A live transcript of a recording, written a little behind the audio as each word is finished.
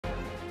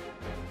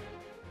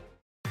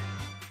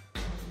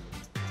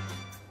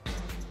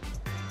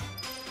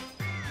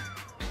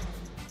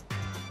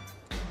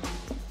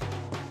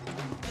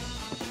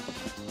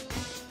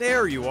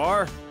There you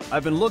are.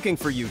 I've been looking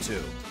for you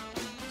two.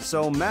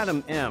 So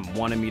Madam M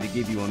wanted me to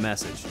give you a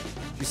message.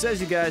 She says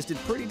you guys did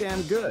pretty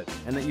damn good,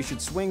 and that you should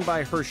swing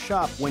by her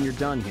shop when you're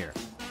done here.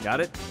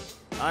 Got it?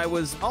 I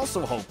was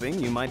also hoping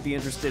you might be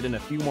interested in a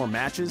few more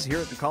matches here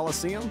at the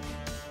Coliseum.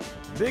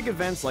 Big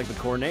events like the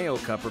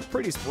Corneo Cup are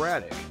pretty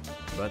sporadic,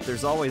 but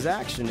there's always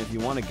action if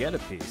you want to get a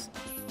piece.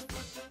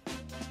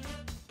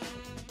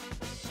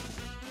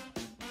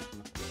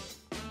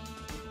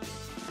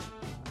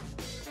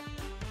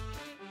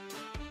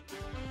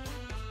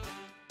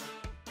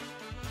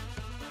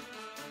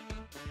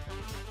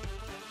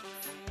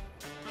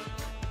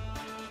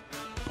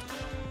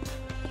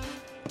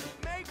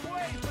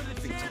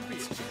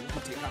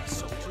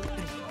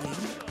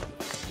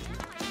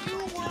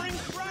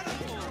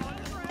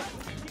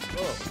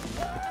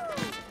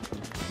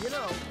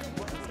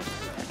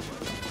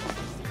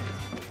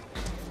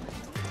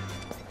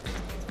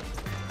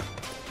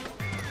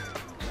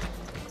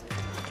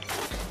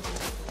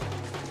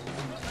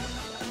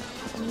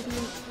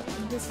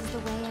 This is the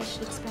way I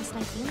should express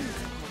my feelings.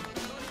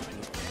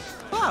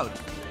 Cloud!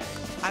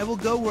 I will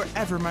go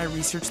wherever my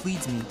research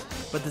leads me,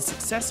 but the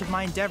success of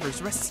my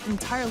endeavors rests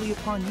entirely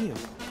upon you.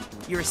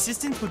 Your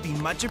assistance would be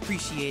much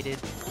appreciated.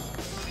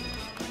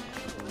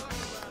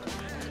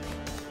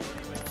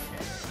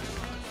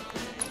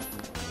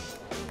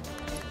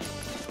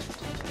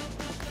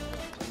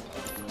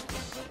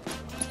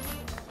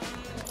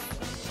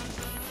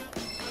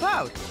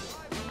 Cloud!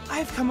 I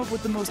have come up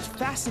with the most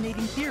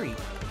fascinating theory.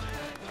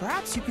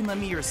 Perhaps you can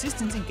lend me your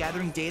assistance in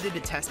gathering data to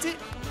test it?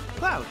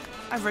 Cloud,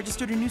 I've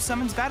registered a new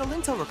Summons Battle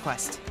Intel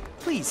request.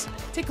 Please,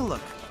 take a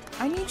look.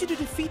 I need you to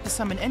defeat the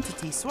summon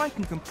entity so I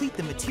can complete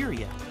the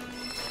materia.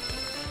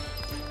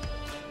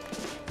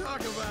 Talk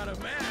about a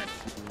match!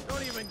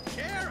 Don't even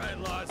care I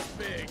lost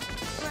big!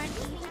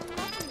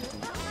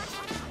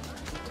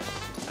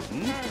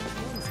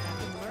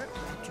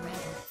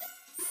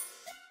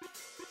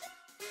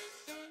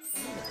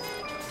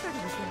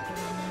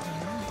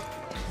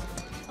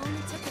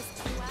 Only took us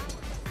 2 hours.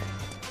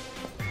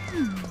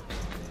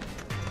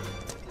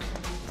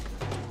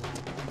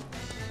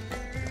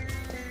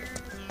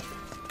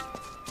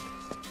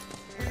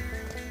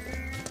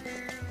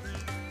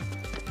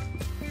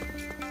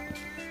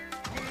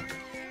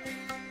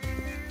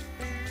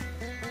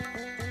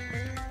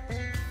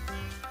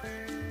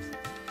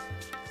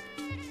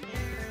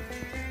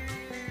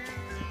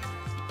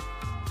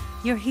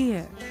 You're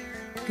here.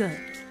 Good.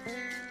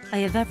 I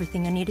have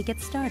everything I need to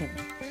get started.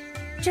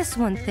 Just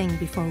one thing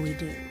before we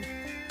do.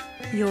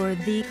 You're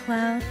the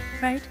Cloud,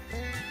 right?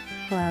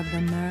 Cloud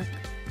the Merc.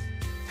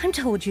 I'm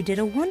told you did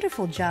a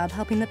wonderful job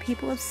helping the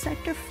people of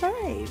Sector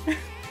 5.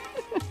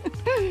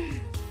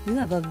 You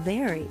have a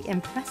very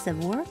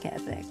impressive work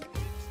ethic.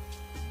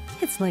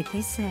 It's like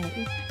they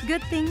say,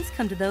 good things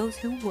come to those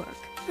who work.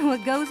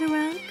 What goes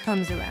around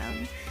comes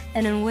around,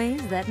 and in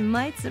ways that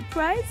might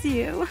surprise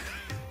you.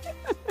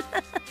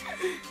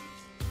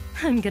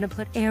 I'm gonna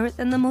put Aerith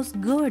in the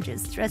most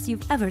gorgeous dress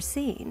you've ever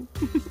seen.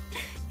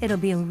 It'll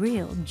be a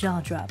real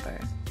jaw-dropper.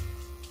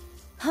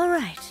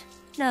 Alright,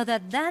 now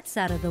that that's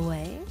out of the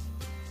way,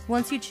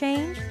 once you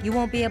change, you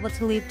won't be able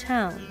to leave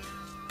town.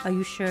 Are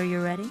you sure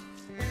you're ready?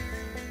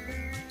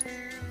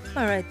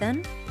 Alright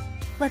then,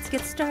 let's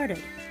get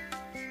started.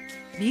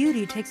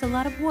 Beauty takes a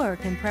lot of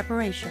work and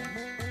preparation.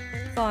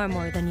 Far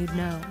more than you'd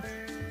know.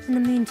 In the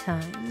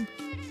meantime,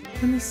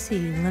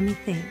 let me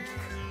think.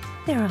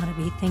 There ought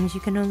to be things you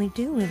can only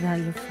do without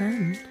your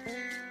friend.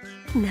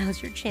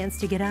 Now's your chance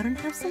to get out and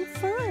have some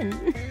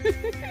fun.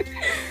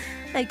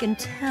 I can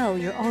tell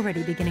you're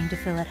already beginning to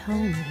feel at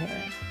home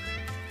here.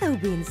 Though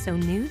being so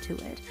new to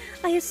it,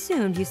 I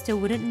assumed you still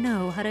wouldn't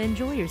know how to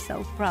enjoy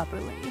yourself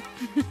properly.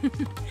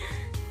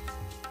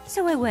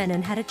 So I went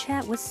and had a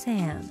chat with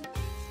Sam.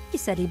 He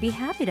said he'd be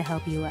happy to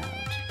help you out.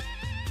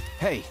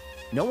 Hey,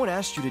 no one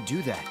asked you to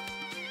do that.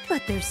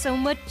 But there's so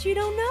much you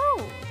don't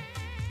know.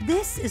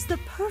 This is the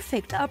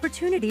perfect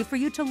opportunity for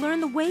you to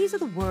learn the ways of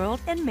the world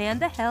and man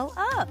the hell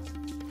up.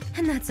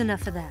 And that's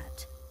enough of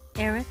that.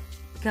 Aerith,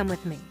 come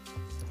with me.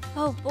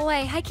 Oh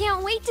boy, I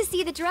can't wait to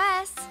see the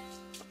dress.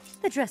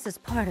 The dress is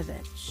part of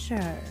it,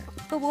 sure.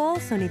 But we'll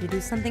also need to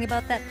do something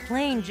about that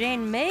plain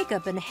Jane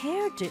makeup and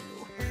hairdo.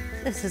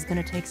 This is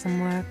gonna take some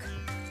work.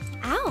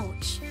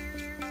 Ouch.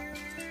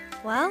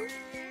 Well,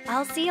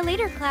 I'll see you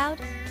later,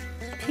 Cloud.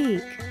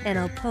 Peek, and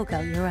I'll poke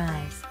out your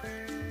eyes.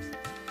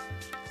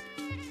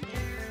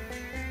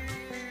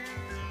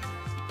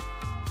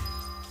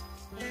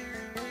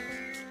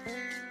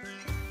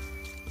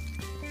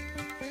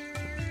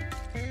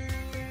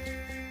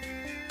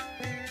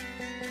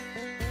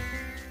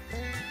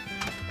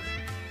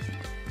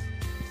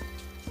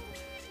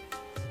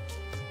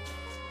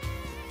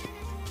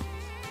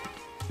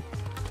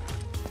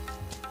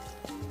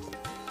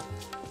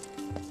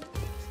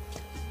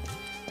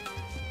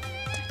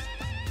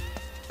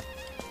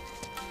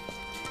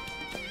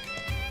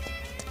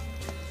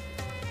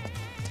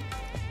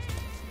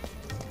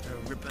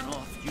 Ripping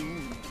off you,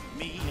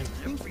 me, and I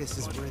think this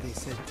is where they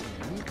said to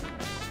meet,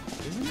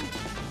 isn't it?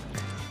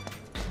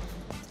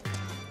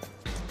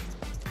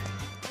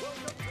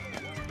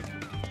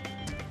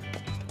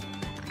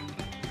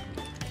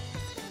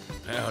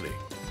 Howdy.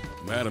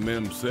 Madam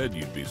M said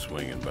you'd be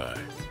swinging by.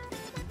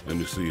 Let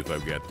me see if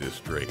I've got this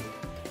straight.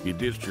 You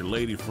ditched your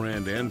lady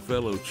friend and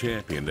fellow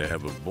champion to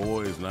have a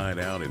boys' night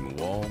out in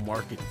Wall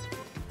Market?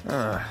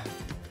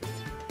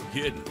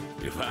 Kidding.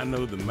 If I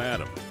know the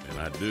madam, and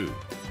I do,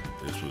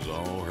 this was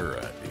all her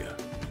idea.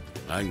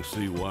 I can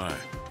see why.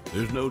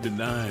 There's no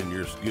denying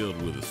you're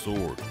skilled with a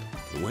sword.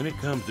 But when it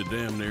comes to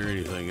damn near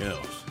anything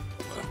else,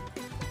 well,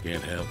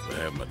 can't help but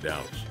have my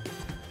doubts.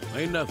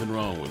 Ain't nothing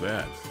wrong with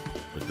that.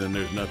 But then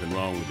there's nothing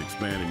wrong with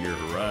expanding your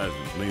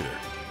horizons neither.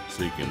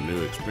 Seeking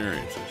new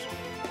experiences.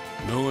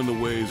 Knowing the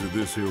ways of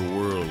this here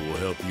world will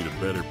help you to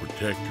better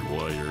protect her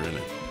while you're in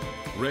it.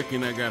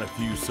 Reckon I got a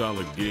few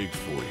solid gigs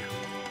for you.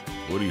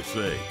 What do you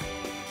say?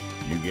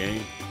 You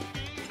game?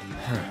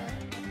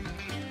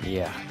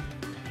 Yeah,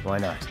 why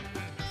not?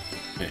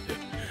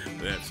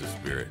 That's the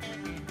spirit.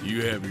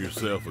 You have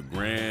yourself a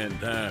grand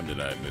time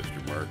tonight,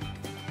 Mr. Merc.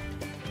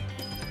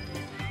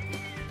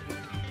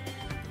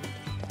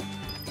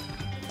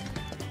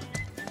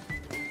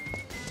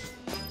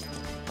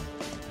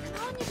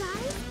 Come on, you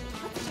guys.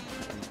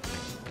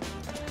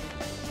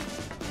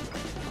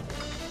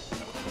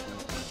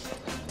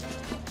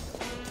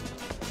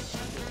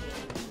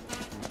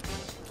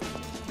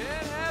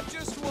 Can't have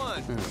just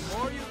one. The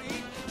more you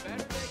eat, the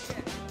better they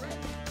get.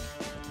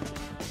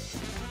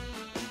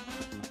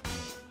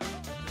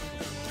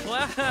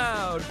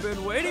 Cloud,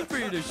 been waiting for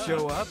you to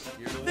show up.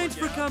 Thanks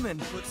for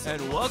coming,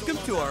 and welcome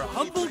to our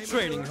humble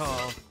training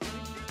hall.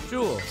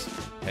 Jules,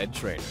 head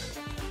trainer.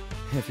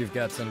 If you've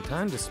got some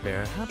time to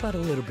spare, how about a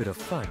little bit of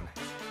fun?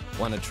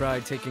 Want to try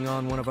taking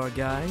on one of our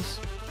guys?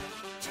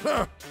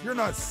 You're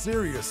not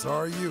serious,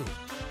 are you?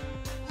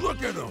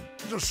 Look at him!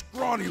 He's a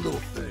scrawny little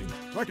thing.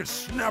 I could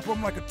snap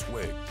him like a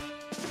twig.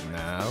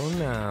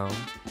 Now,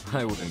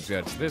 I wouldn't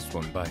judge this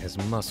one by his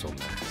muscle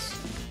mass.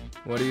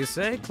 What do you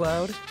say,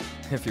 Cloud?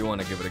 If you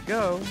want to give it a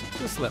go,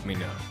 just let me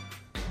know.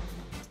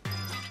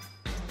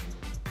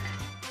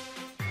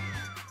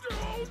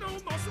 Oh, no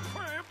muscle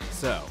cramp!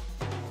 So,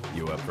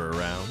 you up for a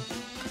round?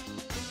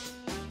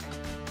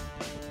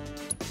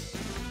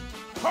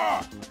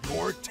 Ha!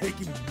 You're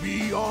taking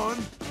me on?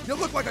 You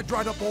look like a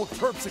dried up old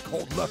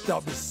terpsichore left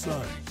out in the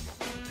sun.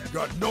 You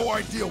got no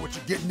idea what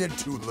you're getting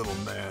into, little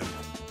man.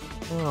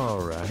 All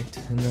right,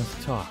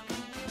 enough talk.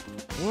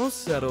 We'll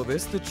settle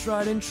this the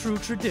tried and true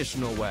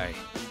traditional way.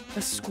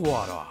 A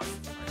squat off.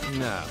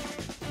 Now,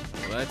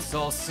 let's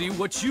all see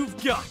what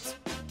you've got.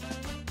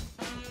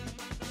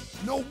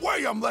 No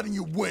way I'm letting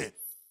you win!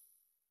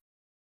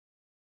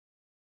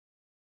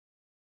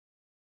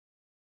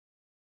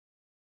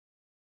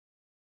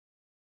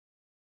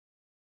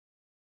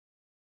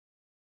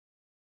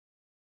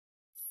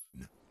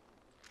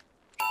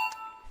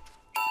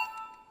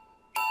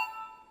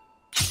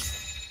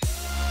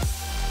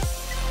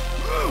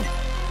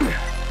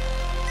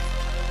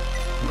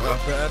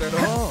 Not bad at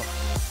all.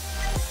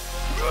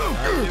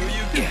 I knew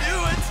you could do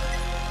it.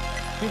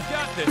 You've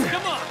got this,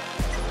 come on!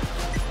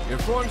 Your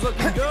form's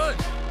looking good.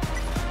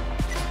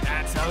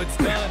 That's how it's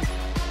done.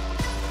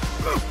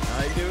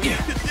 I knew you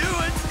could do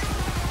it.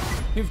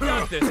 You've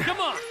got this, come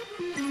on!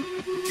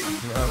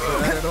 Not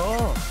bad at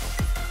all.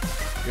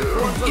 Your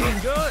form's looking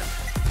good.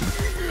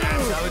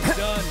 That's how it's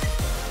done.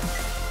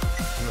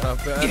 Not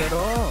bad at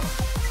all.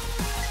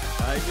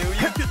 I knew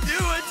you could do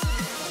it.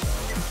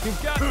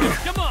 You've got this,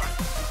 come on!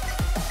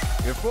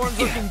 Your form's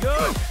looking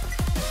good.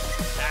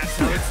 That's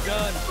how it's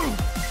done.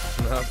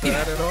 Not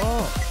bad at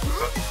all.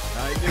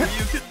 I knew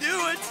you could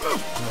do it.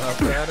 Not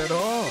bad at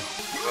all.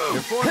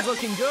 Your form's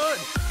looking good.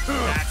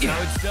 That's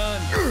how it's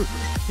done.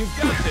 You've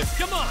got this,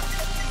 come on!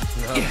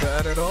 Not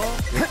bad at all.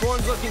 Your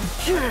form's looking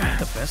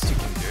the best you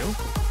can do.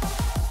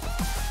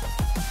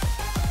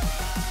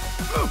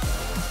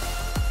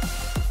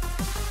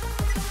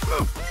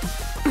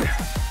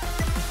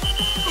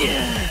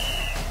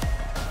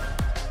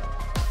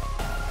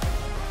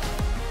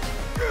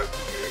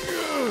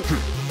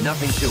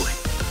 Nothing to it.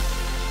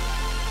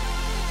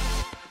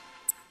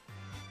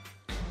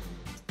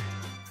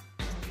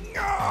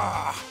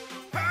 Ah!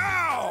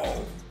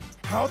 Ow!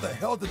 How the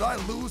hell did I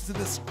lose to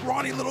this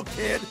scrawny little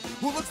kid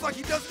who looks like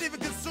he doesn't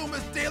even consume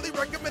his daily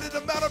recommended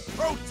amount of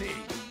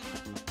protein?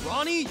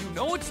 Ronnie, you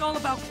know it's all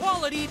about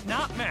quality,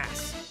 not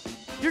mass.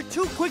 You're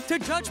too quick to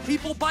judge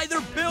people by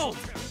their build.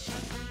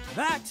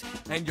 That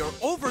and your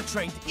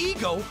overtrained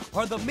ego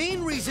are the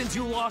main reasons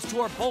you lost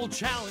to our bold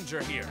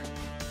challenger here.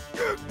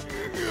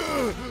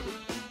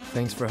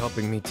 Thanks for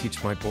helping me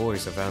teach my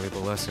boys a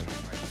valuable lesson.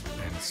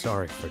 And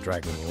sorry for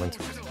dragging you into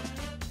it.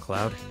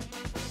 Cloud,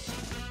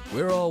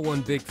 we're all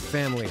one big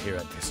family here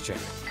at this gym.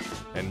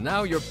 And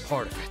now you're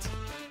part of it.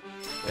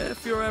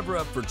 If you're ever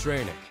up for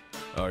training,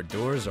 our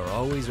doors are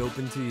always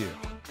open to you.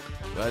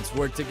 Let's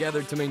work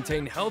together to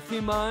maintain healthy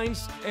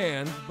minds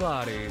and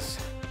bodies.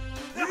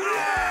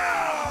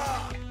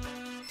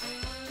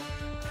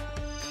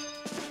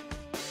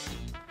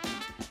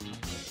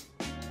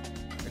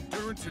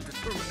 Endurance and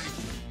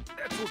determination.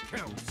 That's what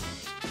counts.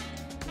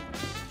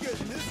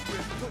 Getting this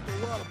rig took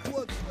a lot of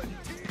blood, sweat,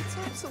 and tears. It's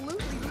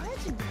absolutely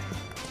legendary.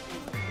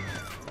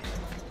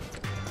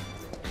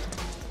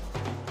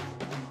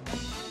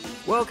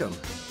 welcome.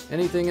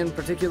 Anything in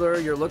particular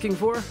you're looking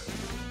for?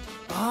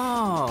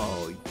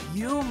 Oh,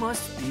 you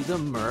must be the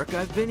merc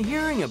I've been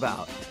hearing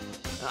about.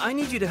 I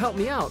need you to help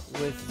me out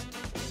with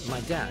my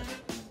dad.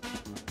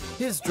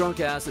 His drunk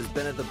ass has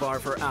been at the bar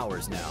for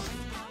hours now.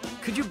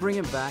 Could you bring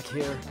him back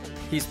here?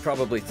 He's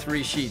probably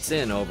 3 sheets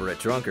in over at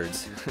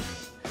Drunkard's.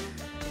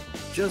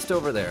 Just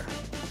over there.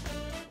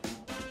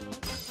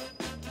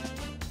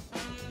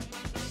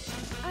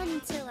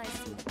 Until I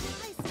see the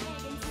price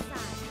tag inside.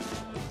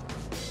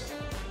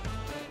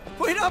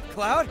 Wait up,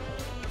 Cloud!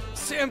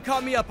 Sam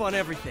caught me up on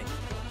everything.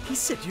 He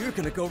said you're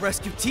gonna go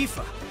rescue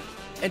Tifa.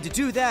 And to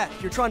do that,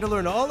 you're trying to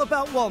learn all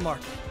about wall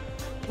marking.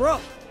 Bro,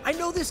 I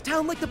know this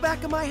town like the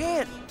back of my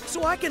hand,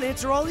 so I can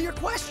answer all of your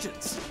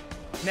questions.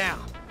 Now,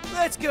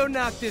 let's go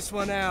knock this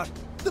one out.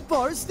 The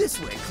bar's this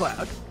way,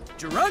 Cloud.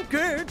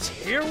 Drunkards,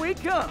 here we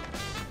come.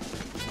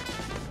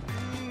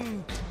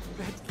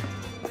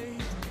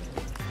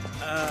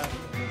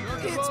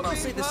 It's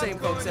mostly the same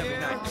folks every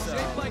night, so...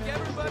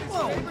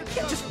 Whoa, you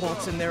can't just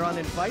waltz in there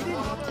uninvited.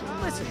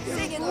 Listen,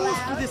 sing it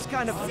loud. This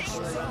kind of...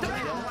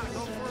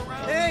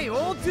 Hey,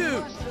 old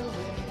dude!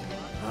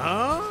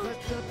 Huh?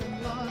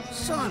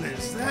 Son,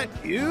 is that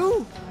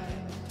you?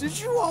 Did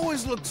you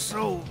always look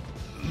so...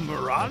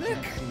 moronic?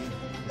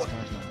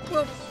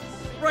 Well,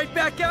 right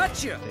back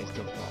at you.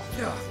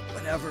 Ugh,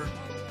 whatever.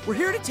 We're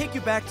here to take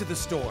you back to the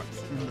store.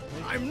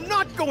 I'm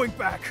not going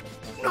back!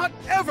 Not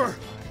ever!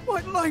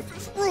 My life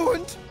is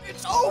ruined!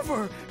 It's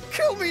over!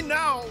 Kill me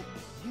now!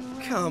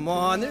 Come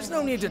on, there's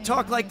no need to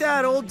talk like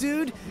that, old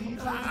dude.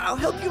 I'll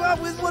help you out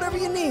with whatever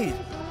you need.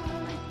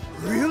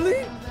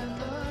 Really?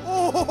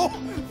 Oh,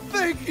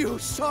 thank you,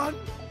 son!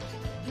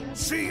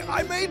 See,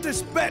 I made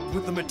this bet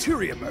with the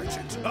materia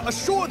merchant. A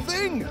sure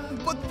thing,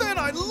 but then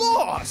I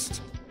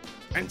lost!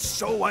 And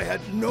so I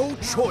had no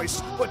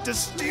choice but to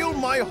steal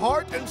my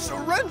heart and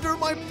surrender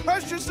my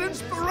precious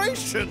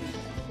inspiration!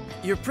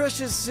 Your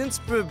precious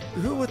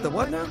who with the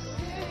what now?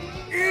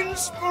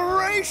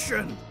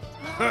 Inspiration!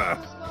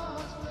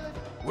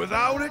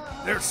 Without it,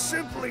 there's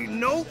simply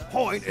no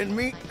point in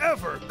me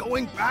ever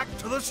going back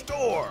to the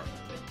store.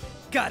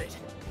 Got it.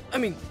 I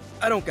mean,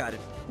 I don't got it,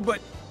 but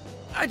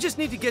I just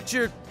need to get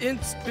your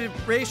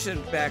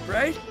inspiration back,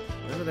 right?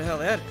 Whatever the hell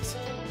that is.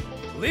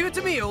 Leave it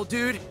to me, old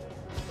dude.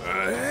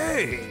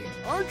 Hey,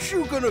 aren't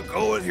you gonna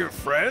go with your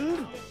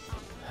friend?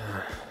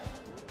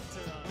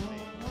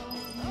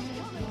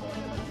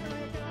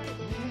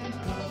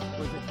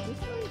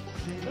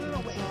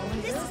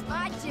 This is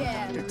my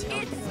jam. It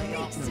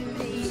speaks to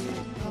me.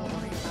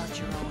 Worry about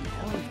your own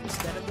health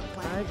instead of the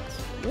planet.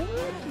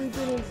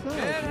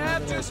 Can't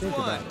have just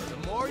one.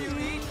 The more you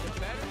eat, the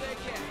better they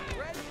get.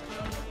 Ready?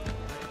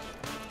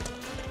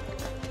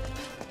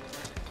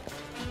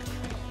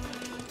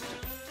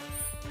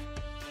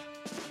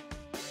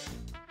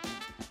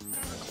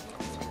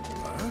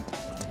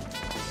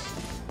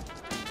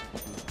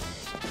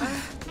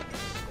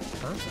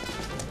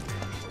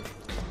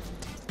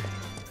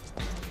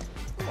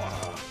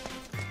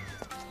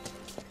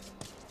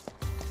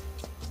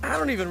 I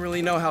don't even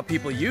really know how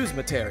people use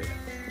materia.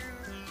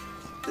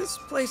 This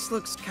place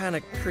looks kind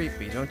of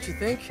creepy, don't you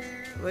think?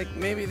 Like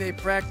maybe they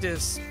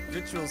practice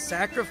ritual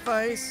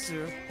sacrifice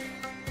or...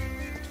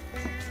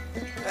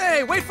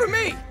 Hey, wait for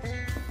me!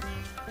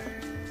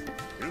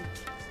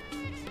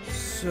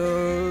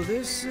 So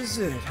this is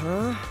it,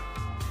 huh?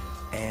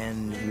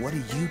 And what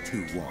do you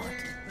two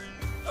want?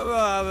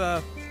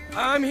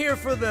 I'm here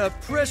for the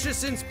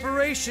precious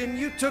inspiration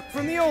you took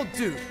from the old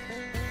dude.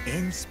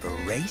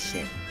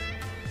 Inspiration?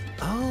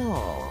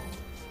 Oh,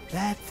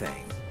 that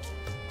thing.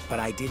 But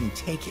I didn't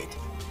take it.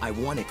 I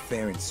won it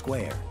fair and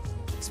square.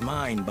 It's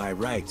mine by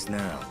rights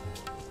now.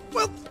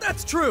 Well,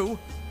 that's true.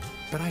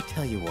 But I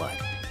tell you what,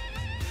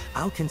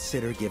 I'll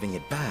consider giving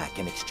it back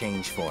in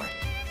exchange for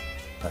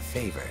a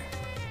favor.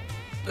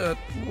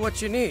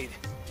 What you need?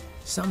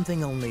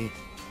 Something only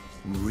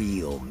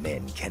real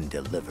men can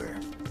deliver.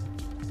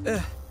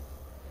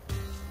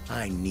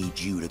 I need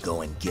you to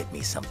go and get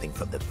me something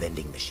from the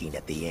vending machine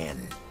at the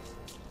inn.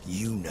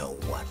 You know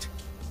what.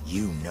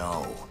 You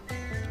know.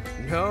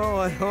 No,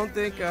 I don't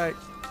think I...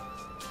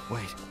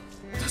 Wait.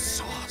 The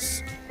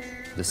sauce.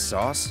 The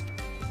sauce?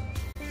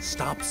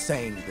 Stop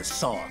saying the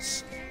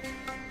sauce.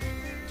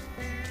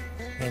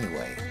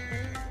 Anyway,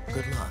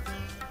 good luck.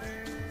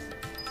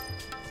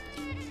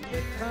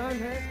 The time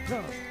has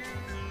come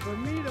for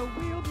me to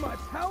wield my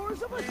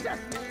powers of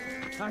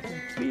assessment. I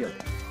can feel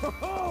it.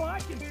 Oh, I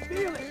can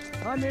feel it.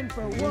 I'm in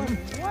for one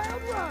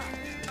wild ride.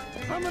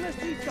 I'm gonna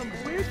see some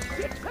weird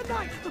shit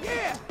tonight.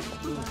 Yeah!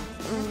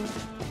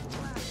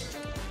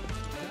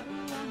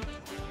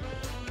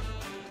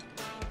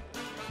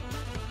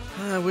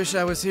 I wish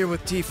I was here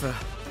with Tifa.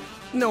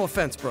 No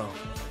offense, bro.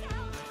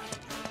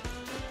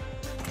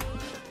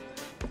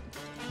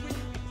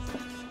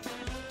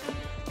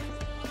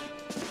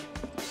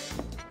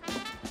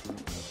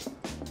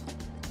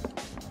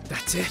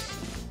 That's it.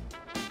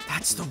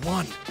 That's the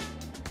one.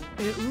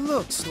 It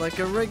looks like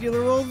a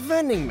regular old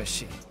vending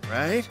machine,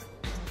 right?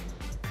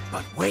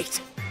 But wait.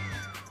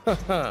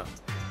 Haha.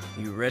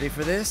 You ready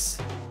for this?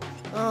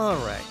 All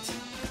right.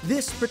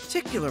 This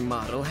particular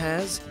model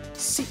has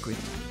secret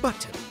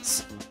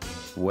buttons.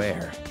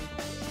 Where?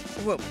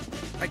 Well,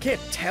 I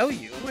can't tell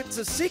you. It's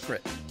a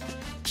secret.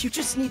 You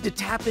just need to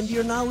tap into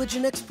your knowledge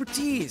and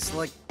expertise,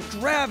 like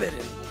grab it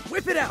and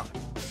whip it out.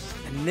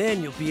 And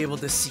then you'll be able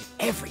to see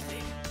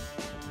everything.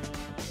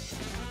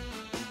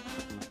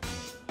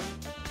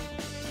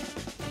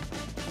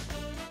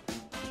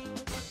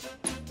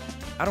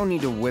 I don't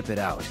need to whip it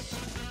out.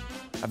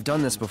 I've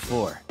done this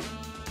before.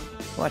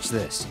 Watch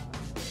this.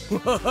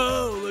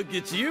 Whoa, look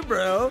at you,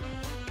 bro.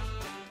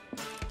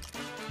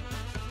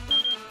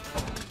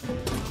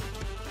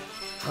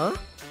 Huh?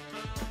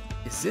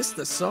 Is this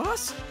the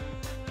sauce?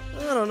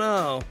 I don't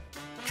know.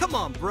 Come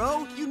on,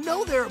 bro. You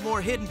know there are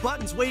more hidden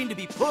buttons waiting to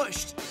be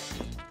pushed.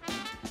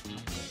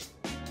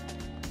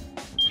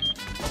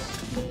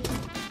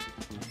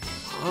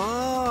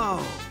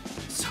 Oh,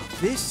 so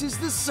this is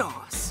the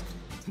sauce.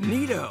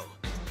 Neato.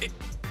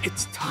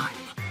 It's time.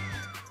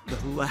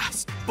 The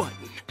last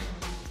button.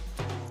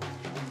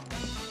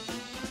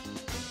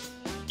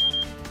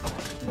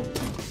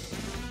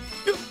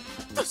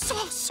 The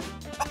sauce!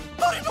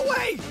 Put it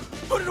away!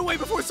 Put it away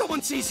before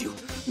someone sees you!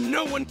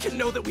 No one can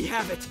know that we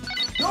have it!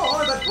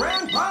 You're the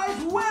grand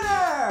prize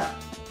winner!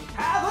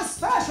 Have a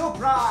special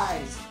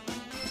prize!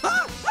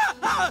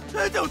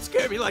 Don't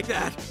scare me like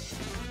that!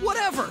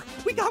 Whatever!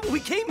 We got what we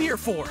came here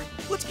for!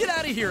 Let's get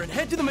out of here and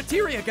head to the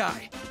materia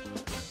guy!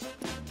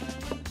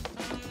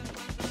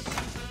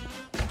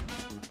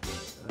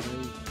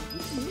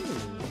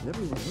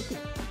 Everyone looking.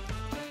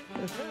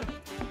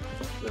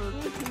 So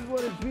this is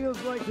what it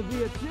feels like to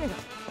be a champ.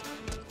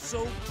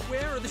 So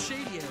where are the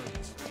shady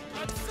areas?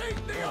 Let's see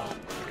them!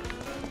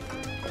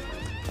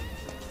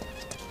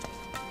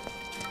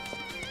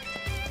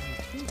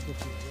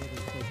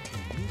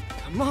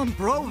 Come on,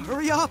 bro,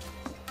 hurry up!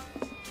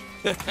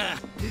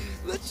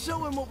 Let's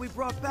show him what we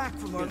brought back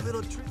from our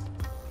little trip.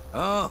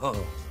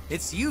 Oh,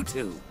 it's you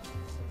two.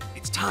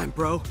 It's time,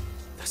 bro.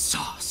 The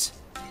sauce.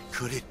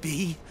 Could it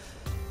be?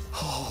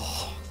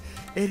 Oh,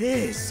 it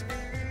is.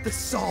 The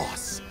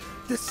sauce.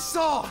 The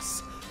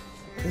sauce.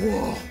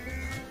 Whoa.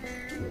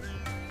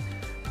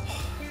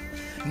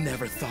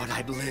 Never thought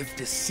I'd live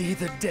to see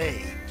the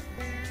day.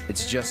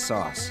 It's just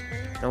sauce.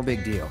 No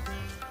big deal.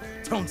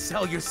 Don't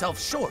sell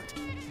yourself short.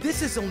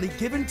 This is only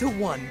given to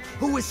one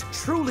who is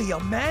truly a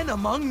man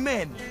among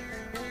men.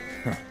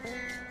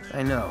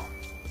 I know.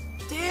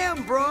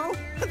 Damn, bro.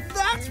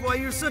 That's why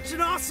you're such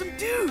an awesome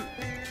dude.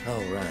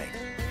 Oh, right.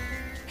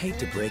 Hate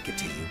to break it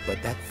to you,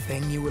 but that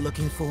thing you were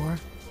looking for?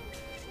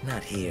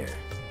 Not here.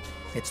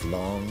 It's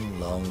long,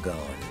 long gone.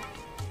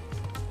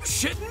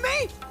 Shitting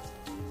me?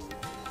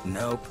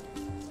 Nope.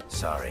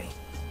 Sorry.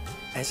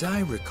 As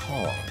I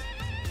recall,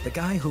 the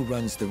guy who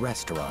runs the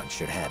restaurant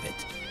should have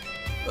it.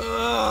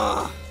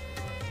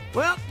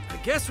 Well, I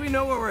guess we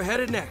know where we're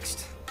headed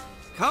next.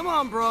 Come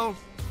on, bro.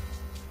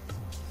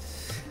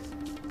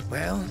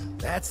 Well,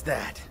 that's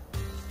that.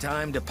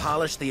 Time to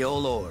polish the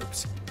old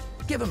orbs.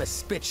 Give them a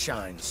spit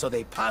shine so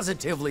they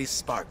positively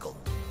sparkle.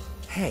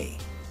 Hey,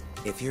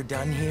 if you're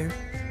done here,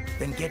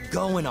 then get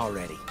going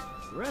already.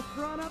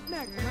 Restaurant up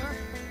next, huh?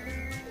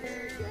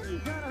 Getting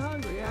kind of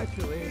hungry,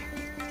 actually.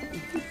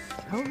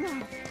 All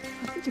right.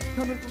 I think it's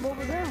coming from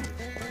over there.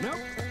 Nope.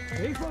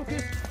 Stay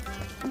focused.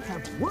 We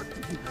have work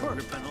to do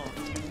first.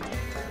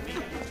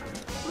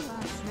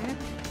 Relax, man.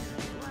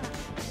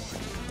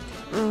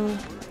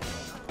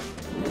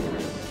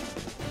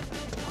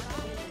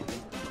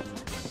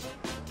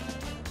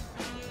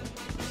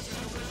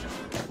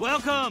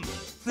 Welcome!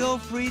 Feel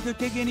free to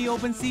take any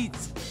open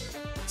seats.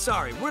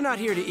 Sorry, we're not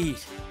here to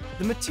eat.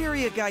 The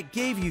materia guy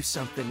gave you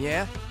something,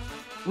 yeah?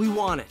 We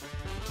want it.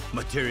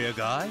 Materia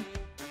guy?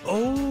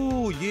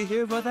 Oh, you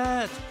here for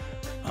that?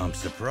 I'm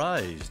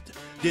surprised.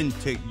 Didn't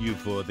take you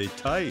for the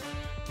type.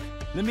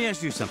 Let me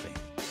ask you something.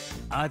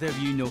 Either of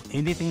you know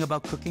anything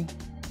about cooking?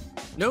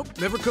 Nope,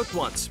 never cooked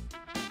once.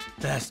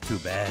 That's too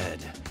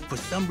bad. For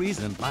some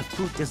reason, my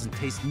food doesn't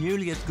taste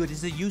nearly as good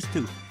as it used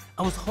to.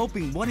 I was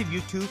hoping one of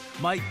you two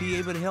might be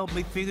able to help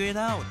me figure it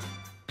out.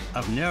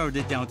 I've narrowed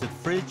it down to the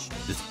fridge,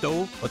 the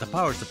stove, or the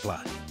power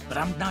supply, but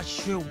I'm not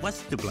sure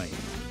what's to blame.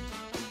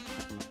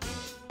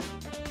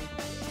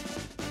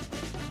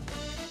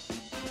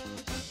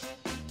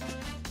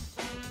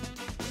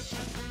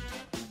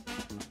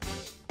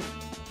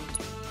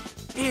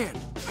 Man,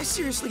 I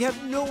seriously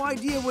have no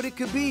idea what it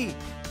could be.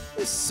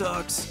 This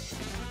sucks.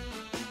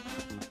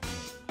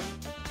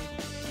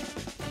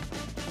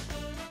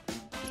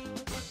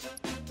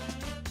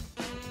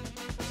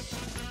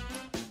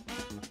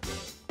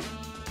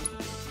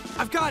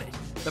 I've got it.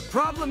 The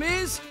problem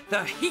is,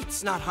 the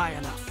heat's not high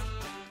enough.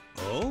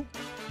 Oh?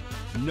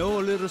 Know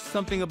a little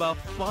something about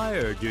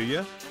fire, do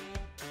you?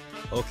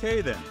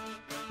 Okay then.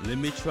 Let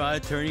me try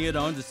turning it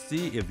on to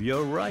see if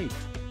you're right.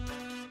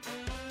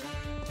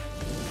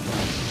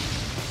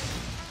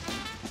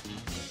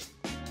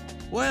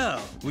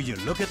 Well, will you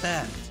look at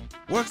that?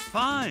 Works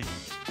fine.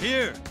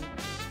 Here,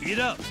 eat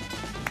up.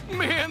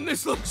 Man,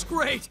 this looks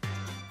great.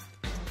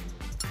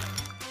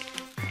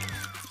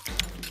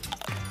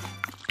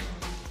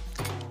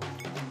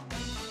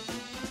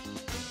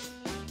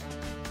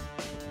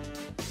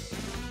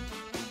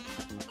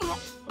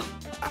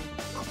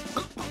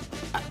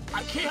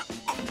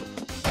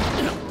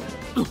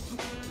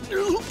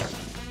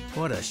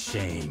 What a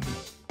shame.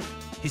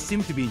 He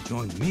seemed to be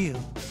enjoying the meal,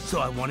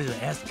 so I wanted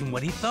to ask him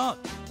what he thought.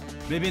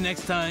 Maybe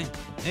next time.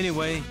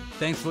 Anyway,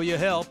 thanks for your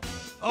help.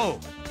 Oh,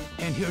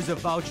 and here's a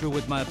voucher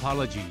with my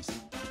apologies.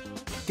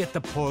 Get the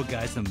poor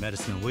guy some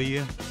medicine, will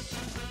you?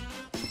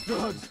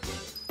 Drugs.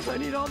 I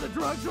need all the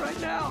drugs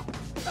right now.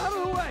 Out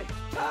of the way.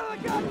 Out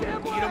of the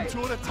goddamn way. Eat them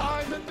two at a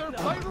time and their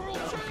flavor will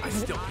change. I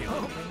still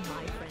can't.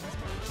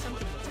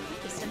 Something that's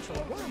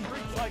quintessential worm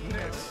Like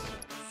this.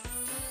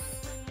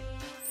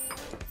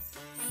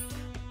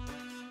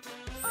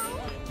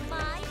 Oh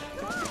my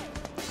god!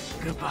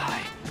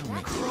 Goodbye,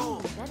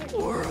 cruel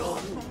world.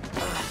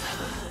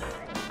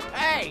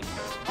 Hey!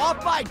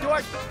 Off by,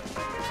 dork!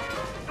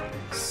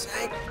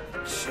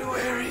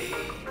 Sanctuary.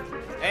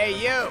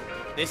 Hey, you!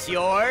 This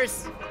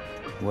yours?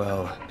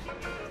 Well,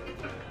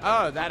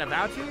 Oh, that a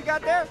voucher you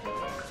got there?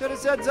 Should have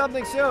said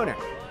something sooner.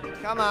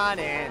 Come on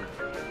in.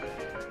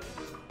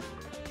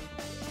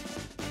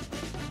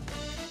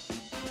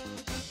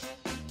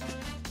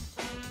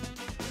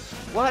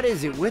 What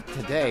is it with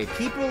today?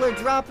 People are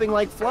dropping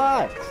like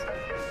flies.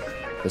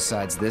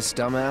 besides this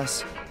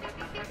dumbass?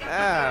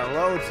 Ah,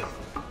 loads of them.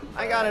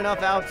 I got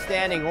enough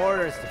outstanding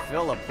orders to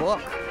fill a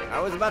book. I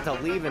was about to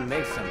leave and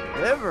make some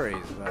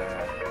deliveries,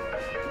 but...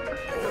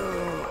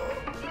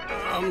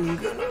 I'm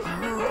gonna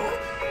hurl.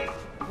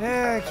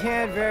 Yeah, I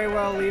can't very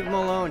well leave him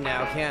alone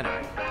now, can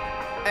I?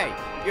 Hey,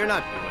 you're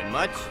not doing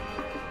much.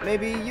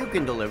 Maybe you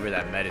can deliver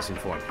that medicine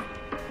for me.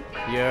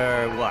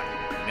 You're what?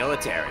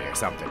 Military or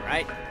something,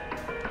 right?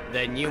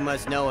 Then you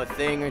must know a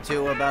thing or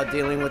two about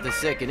dealing with the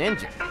sick and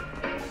injured.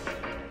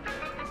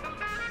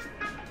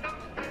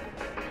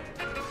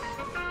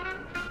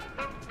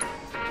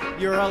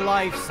 You're a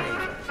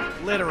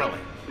lifesaver, literally.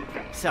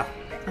 So,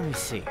 let me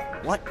see.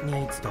 What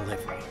needs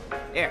delivery?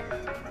 Here,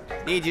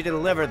 need you to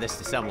deliver this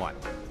to someone.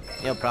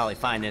 You'll probably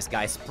find this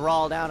guy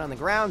sprawled out on the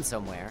ground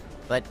somewhere,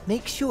 but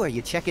make sure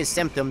you check his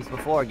symptoms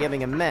before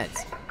giving him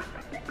meds.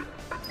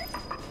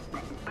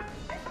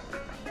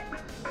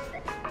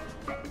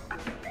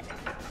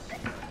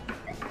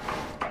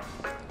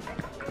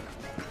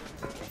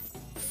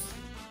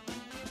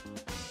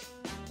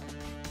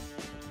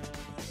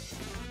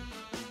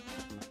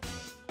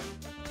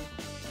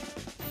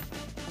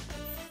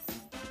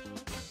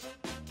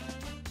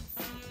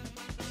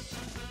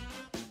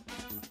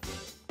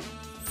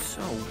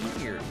 So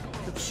weird.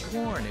 Could've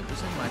sworn it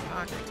was in my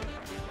pocket.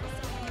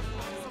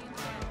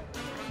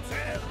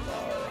 10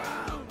 more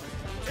rounds!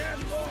 10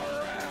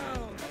 more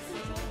rounds!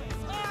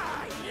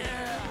 Ah,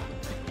 yeah!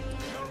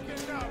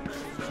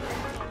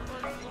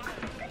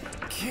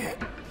 Can't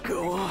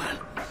go on.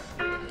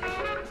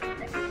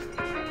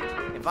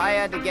 If I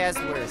had to guess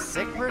where a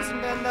sick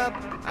person'd end up,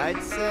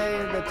 I'd say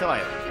the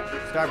toilet.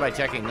 Start by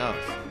checking those.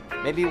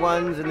 Maybe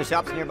ones in the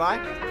shops nearby?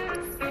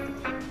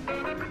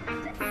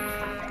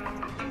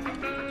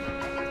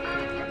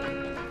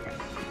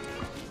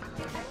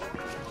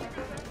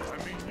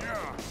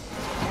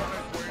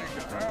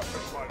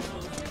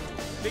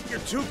 Think you're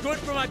too good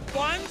for my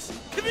buns?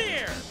 Come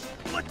here!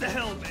 What the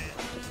hell, man?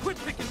 Quit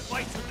picking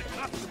fights with the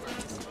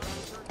customers.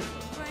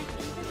 Weren't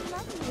even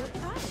loving your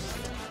price.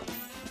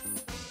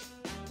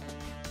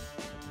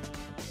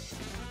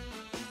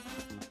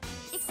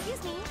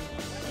 Excuse me.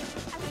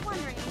 I was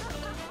wondering, do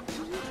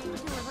you do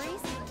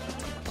deliveries?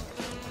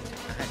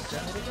 I've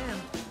done it again.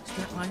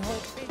 Spent my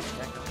whole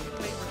paycheck on your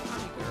favorite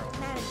honey girl.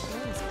 Madam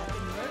Jones got the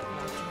nerve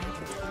of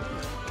American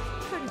food.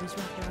 Pretty was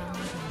wrapped around my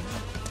hand.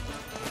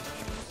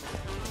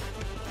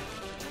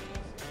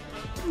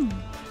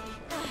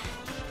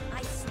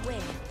 I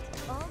swear.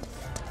 Oh,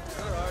 It's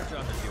not our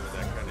job to deal with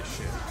that kind of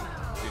shit.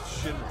 It's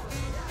Shinra's.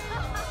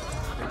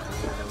 I think the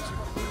those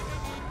are clear.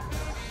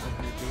 Hope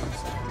you're doing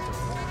something to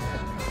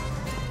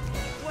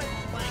What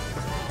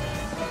language?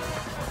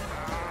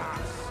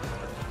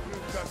 You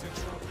cousin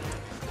trouble.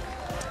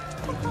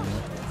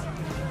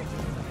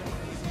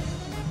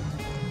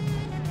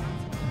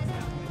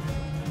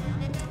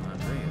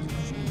 Andre is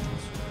a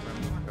genius.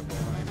 Remarkable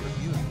eye for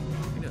beauty.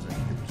 He doesn't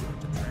need to resort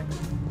to tricks.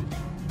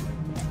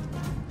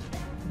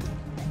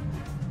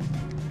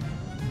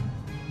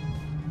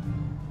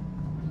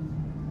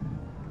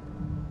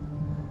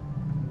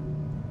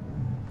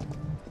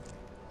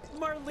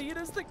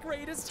 Marlena's the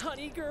greatest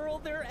honey girl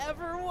there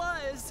ever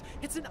was.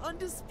 It's an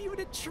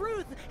undisputed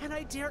truth, and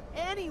I dare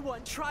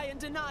anyone try and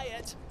deny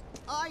it.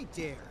 I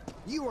dare.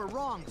 You are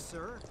wrong,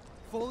 sir.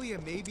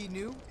 Folia may be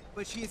new,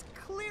 but she is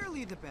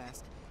clearly the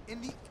best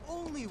and the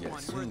only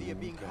one worthy of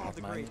being called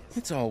the greatest.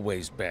 It's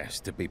always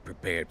best to be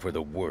prepared for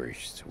the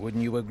worst,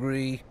 wouldn't you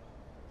agree?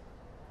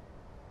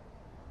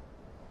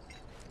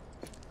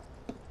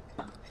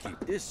 Keep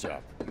this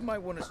up. You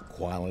might want to...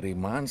 Quality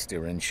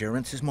monster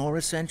insurance is more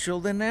essential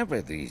than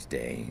ever these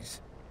days.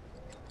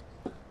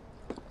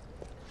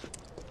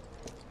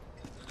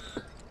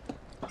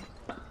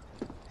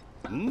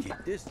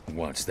 Keep this...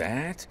 What's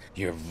that?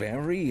 You're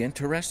very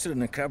interested in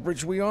the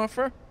coverage we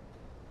offer?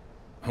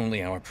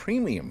 Only our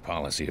premium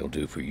policy will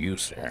do for you,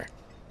 sir.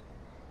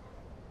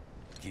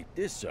 Keep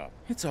this up.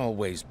 It's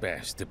always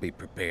best to be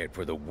prepared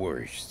for the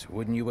worst,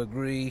 wouldn't you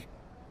agree?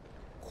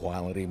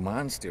 Quality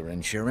monster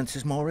insurance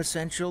is more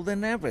essential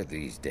than ever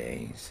these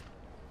days.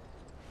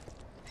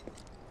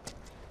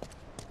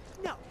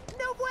 No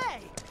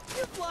way!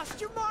 You've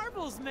lost your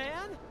marbles,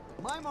 man!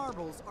 My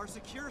marbles are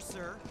secure,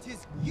 sir.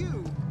 'Tis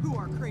you who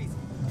are crazy.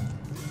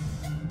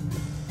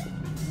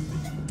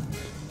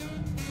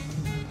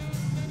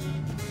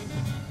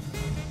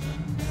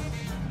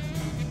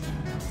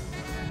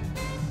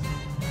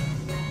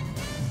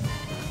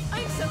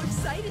 I'm so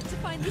excited to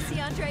finally see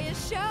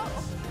Andrea's show.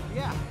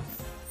 Yeah.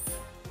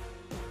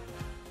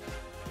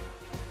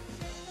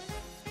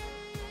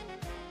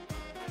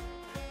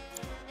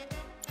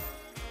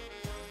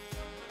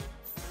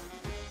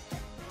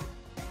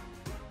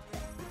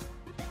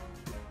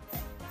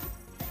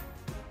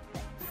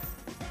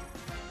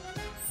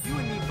 You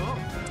and me both.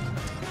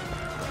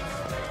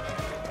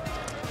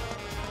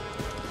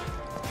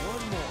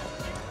 One more.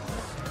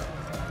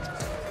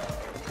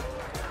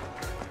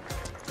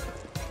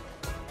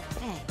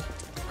 Hey,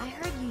 I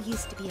heard you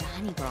used to be a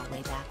honey girl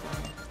way back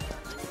when.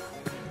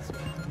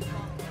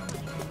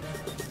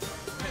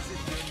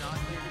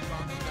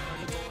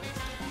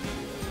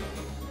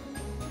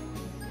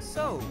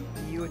 So,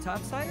 you a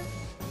topsider?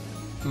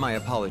 My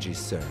apologies,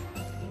 sir.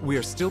 We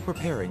are still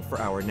preparing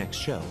for our next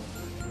show.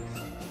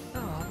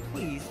 Oh,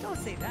 please, don't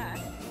say that.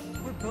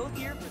 We're both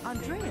here for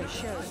Andrea's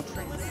shows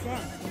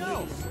transcend.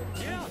 No!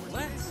 Yeah,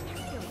 let's.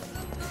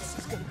 This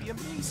is gonna be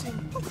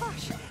amazing. Oh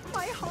gosh,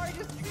 my heart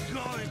is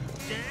going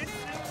dead.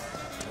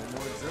 One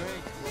more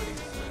drink,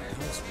 please.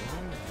 What's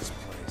wrong with this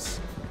place?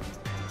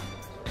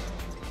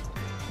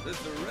 This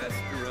is a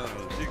restaurant,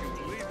 you can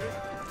believe it.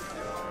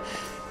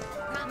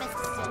 Promise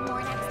to sell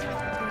more next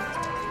time.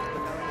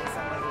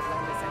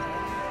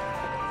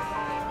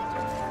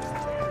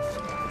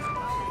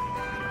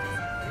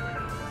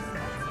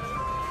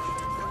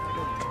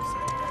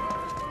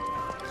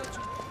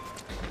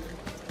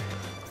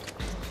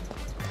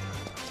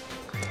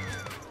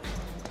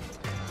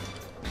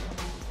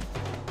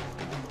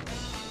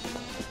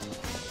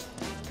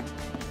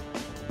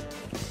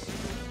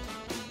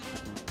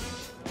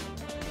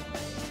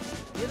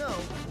 You know,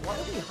 why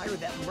don't we hire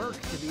that merc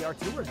to be our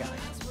tour guide?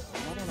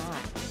 Better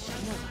not.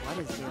 Who knows what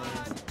his deal is.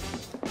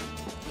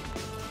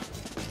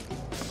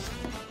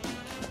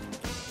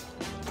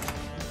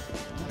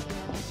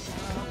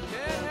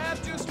 Can't have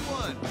just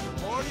one. The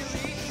more you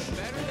eat, the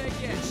better they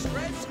get.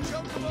 Spread some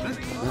chocobo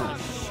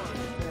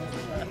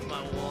Left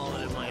my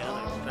wallet in my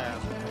other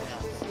bathroom.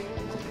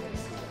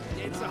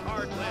 It's a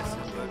hard lesson,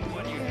 but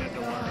one you had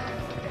to learn.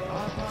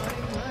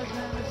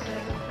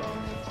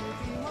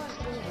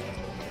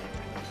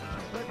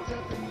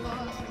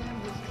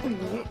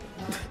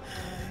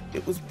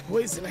 It was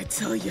poison, I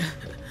tell ya.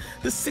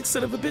 The sick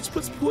son of a bitch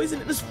puts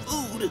poison in his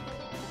food.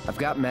 I've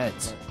got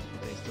meds.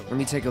 Let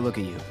me take a look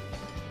at you.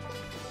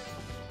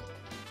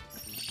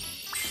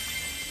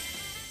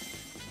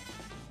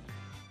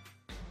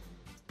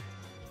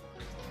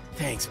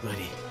 Thanks,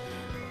 buddy.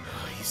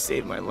 Oh, you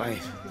saved my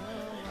life.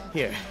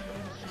 Here.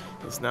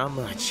 It's not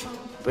much,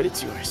 but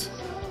it's yours.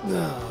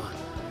 No.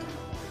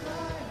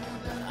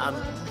 I'm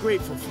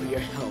grateful for your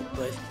help,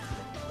 but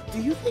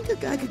do you think a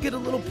guy could get a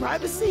little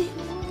privacy?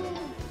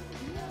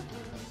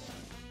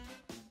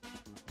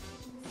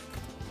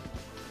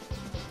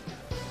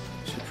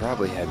 Should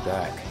probably head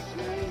back.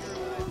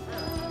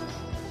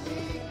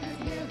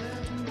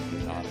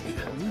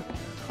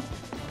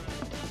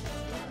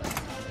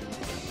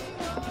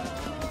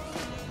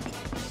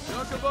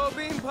 Chocobo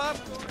bean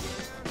popcorn.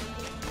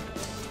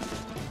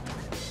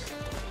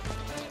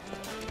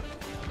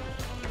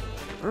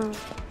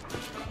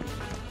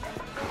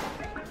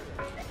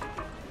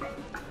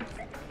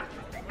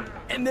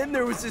 And then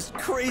there was this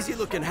crazy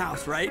looking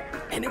house, right?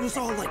 And it was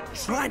all like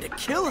trying to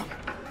kill him.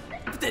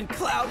 But then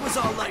Cloud was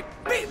all like,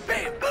 bam,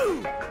 bam,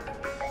 boom!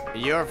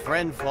 Your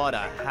friend fought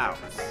a house.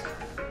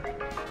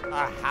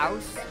 A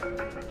house?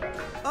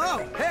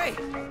 Oh, hey!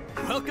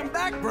 Welcome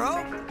back,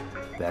 bro!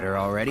 Better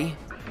already?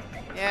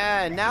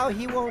 Yeah, now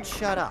he won't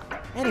shut up.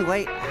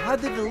 Anyway, how'd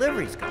the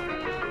deliveries go?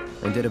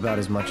 I did about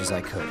as much as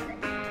I could.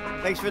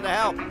 Thanks for the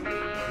help.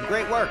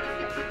 Great work.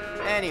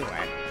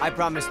 Anyway, I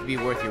promise to be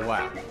worth your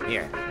while.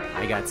 Here,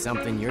 I got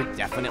something you're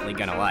definitely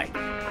gonna like.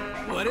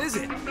 What is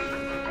it?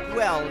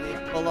 Well,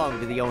 it belonged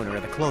to the owner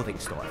of the clothing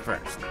store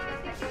first.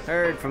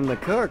 Heard from the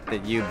cook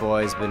that you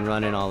boys been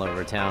running all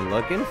over town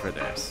looking for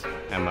this.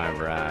 Am I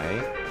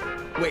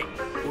right? Wait,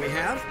 we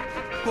have?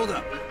 Hold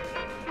up.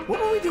 What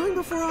were we doing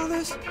before all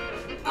this?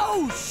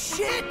 Oh,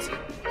 shit!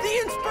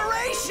 The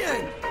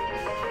inspiration!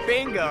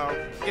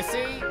 Bingo! You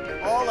see,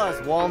 all us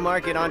Wall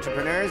Market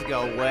entrepreneurs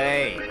go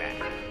way back.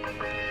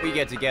 We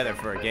get together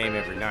for a game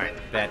every night,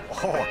 bet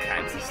all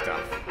kinds of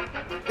stuff.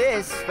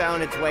 This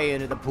found its way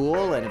into the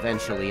pool and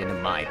eventually into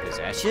my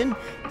possession,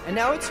 and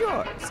now it's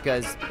yours,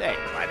 because, hey,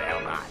 why the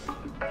hell not?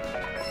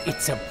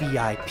 It's a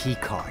VIP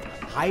card,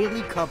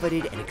 highly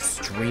coveted and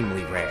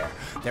extremely rare.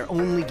 They're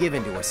only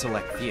given to a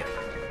select few.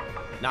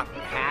 Not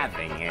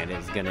having it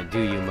is gonna do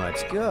you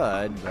much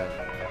good, but...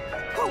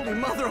 Holy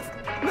mother of...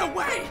 No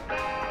way!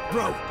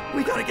 Bro,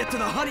 we gotta get to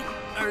the honey...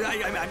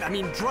 I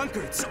mean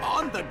drunkards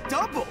on the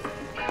double!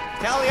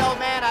 Tell the old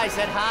man I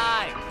said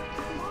hi.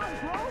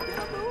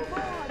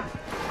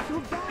 So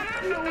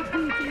that's the old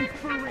beef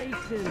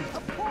inspiration.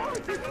 Of course,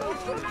 it's so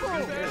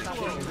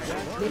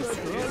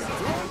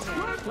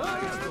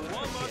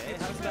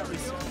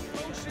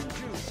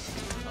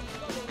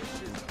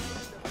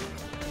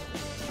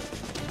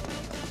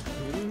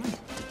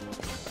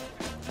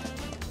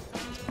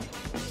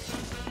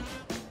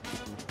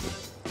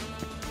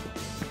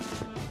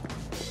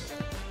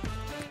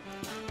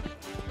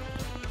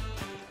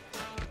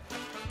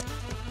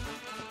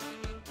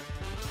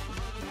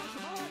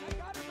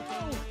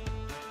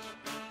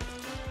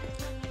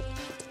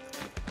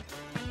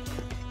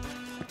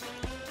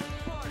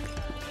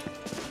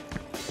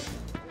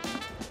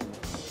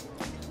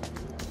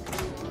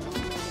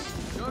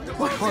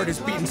My heart is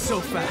beating so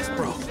fast,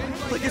 bro.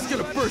 Like it's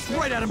gonna burst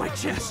right out of my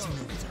chest.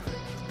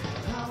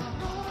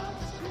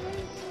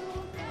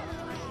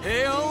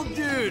 Hey, old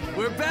dude,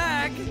 we're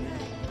back.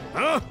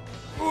 Huh?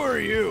 Who are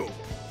you?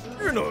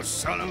 You're no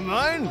son of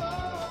mine.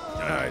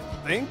 I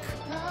think.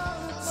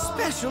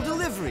 Special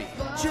delivery,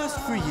 just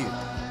for you.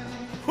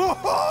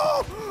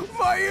 Oh,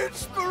 my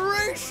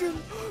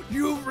inspiration!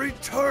 You've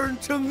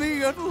returned to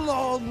me at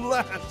long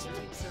last.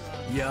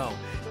 Yo,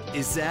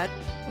 is that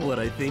what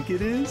I think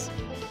it is?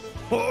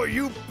 Oh,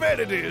 you bet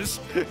it is,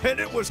 and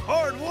it was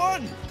hard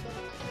won.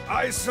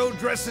 I sewed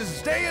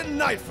dresses day and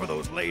night for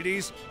those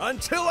ladies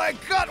until I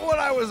got what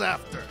I was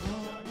after.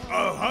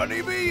 A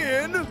Honeybee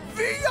Inn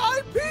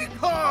VIP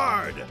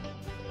card!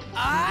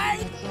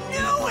 I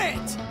knew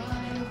it!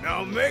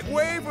 Now make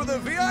way for the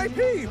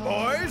VIP,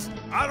 boys.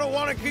 I don't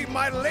want to keep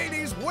my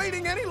ladies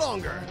waiting any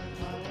longer.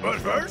 But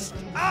first,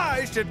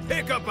 I should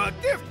pick up a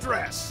gift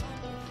dress.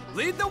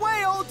 Lead the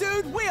way, old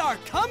dude. We are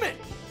coming.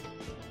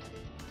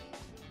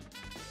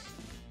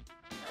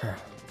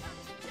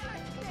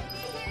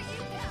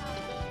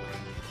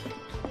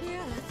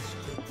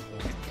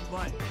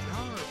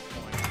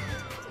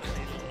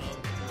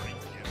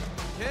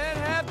 Can't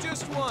have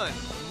just one.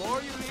 The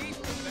more you eat,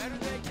 the better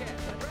they get.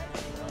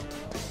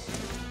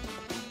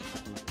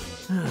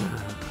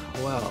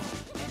 Well,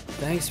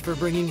 thanks for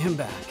bringing him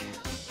back.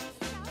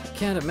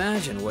 Can't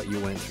imagine what you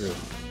went through.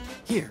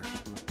 Here,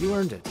 you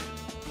earned it.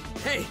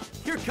 Hey,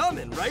 you're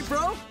coming, right,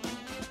 bro?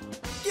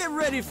 Get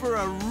ready for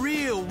a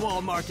real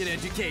wall market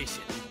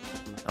education.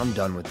 I'm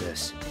done with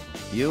this.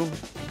 You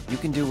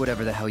can do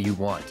whatever the hell you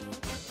want.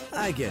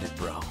 I get it,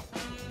 bro.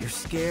 You're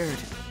scared.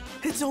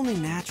 It's only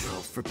natural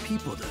for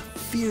people to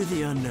fear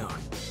the unknown.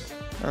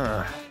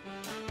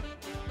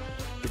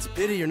 It's a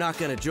pity you're not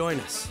gonna join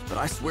us, but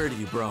I swear to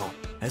you, bro,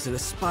 as an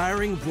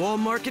aspiring wall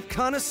market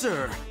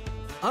connoisseur,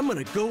 I'm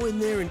gonna go in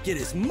there and get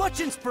as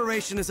much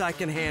inspiration as I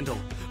can handle.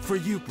 For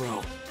you,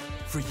 bro.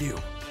 For you.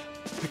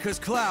 Because,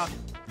 Cloud,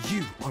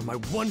 you are my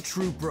one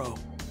true bro.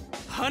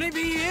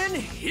 Honeybee Inn,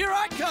 here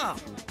I come!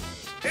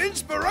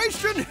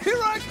 Inspiration,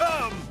 here I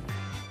come!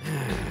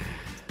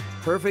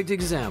 Perfect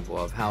example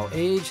of how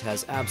age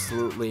has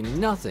absolutely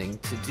nothing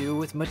to do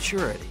with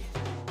maturity.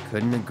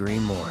 Couldn't agree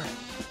more.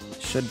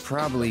 Should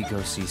probably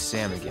go see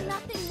Sam again.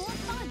 Nothing more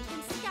fun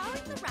than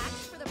scouring the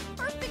racks for the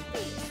perfect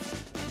piece.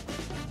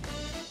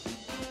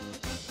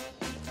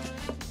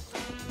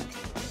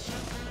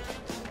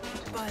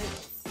 But...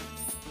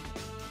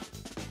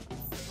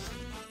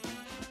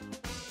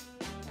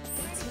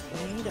 what's it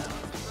made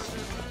of?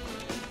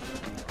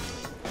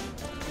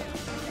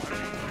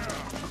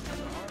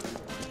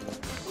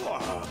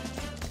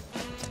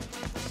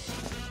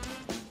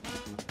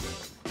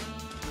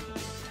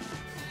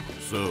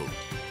 So,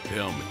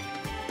 tell me,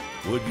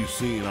 what'd you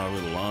see in our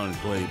little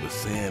enclave of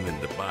sin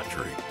and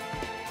debauchery?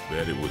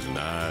 Bet it was an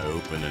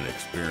eye-opening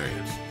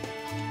experience.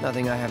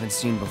 Nothing I haven't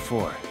seen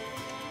before.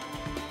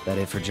 That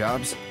it for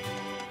jobs?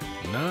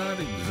 Not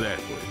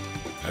exactly.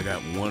 I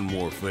got one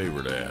more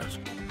favor to ask.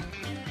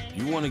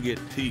 You want to get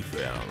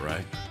teeth out,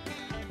 right?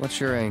 What's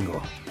your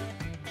angle?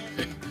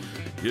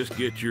 Just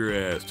get your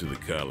ass to the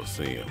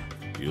Coliseum.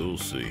 You'll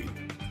see.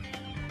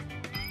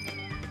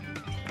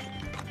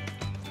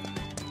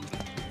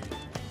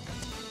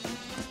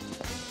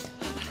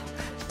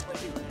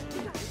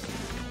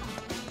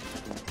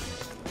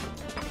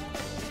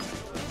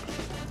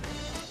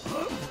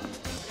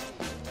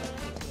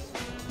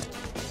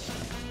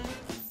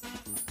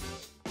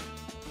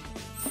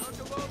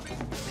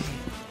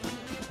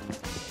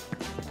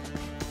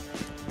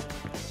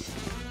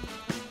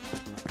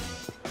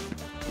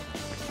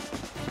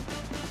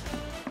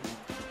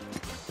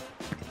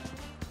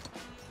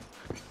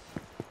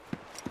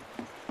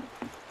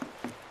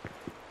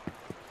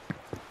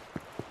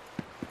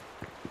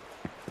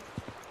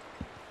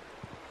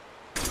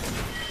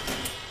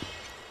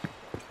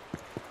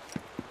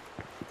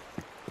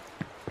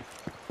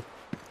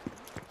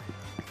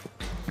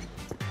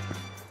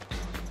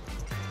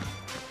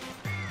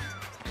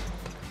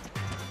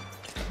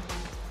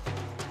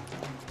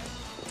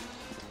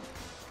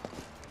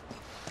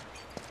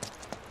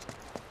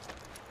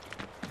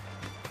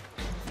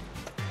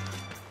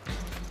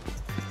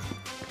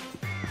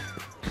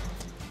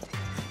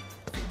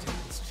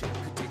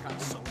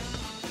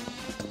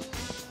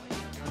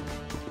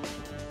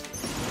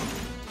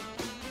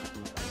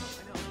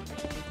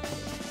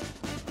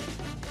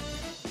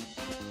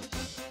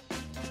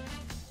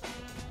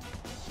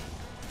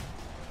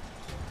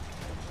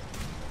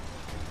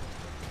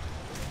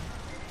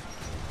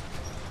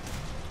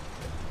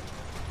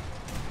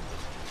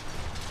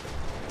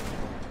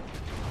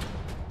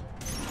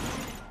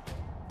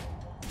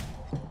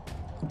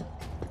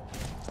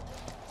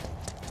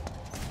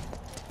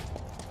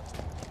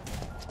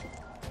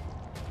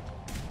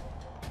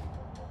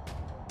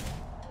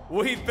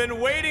 We've been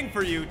waiting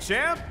for you,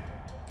 champ!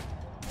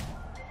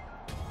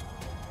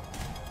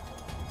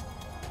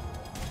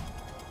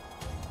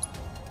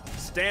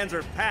 Stands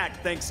are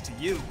packed thanks to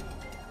you.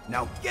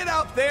 Now get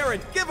out there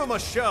and give them a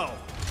show!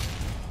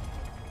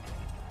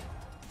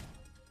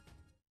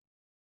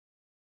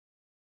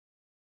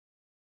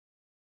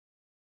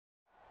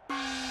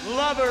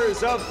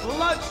 Lovers of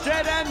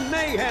bloodshed and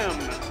mayhem,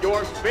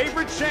 your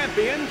favorite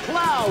champion,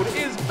 Cloud,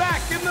 is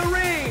back in the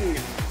ring!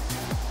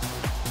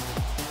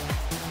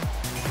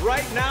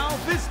 Right now,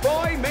 this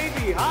boy may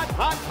be hot,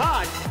 hot,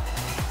 hot.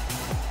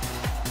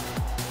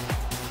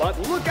 But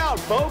look out,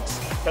 folks,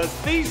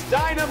 because these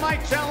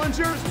dynamite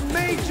challengers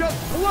may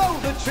just blow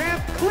the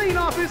champ clean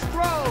off his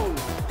throne!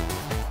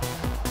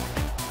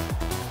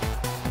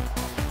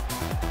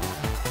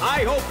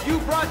 I hope you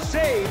brought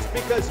shades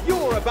because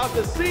you're about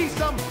to see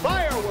some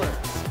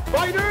fireworks!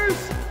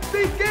 Fighters,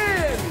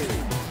 begin!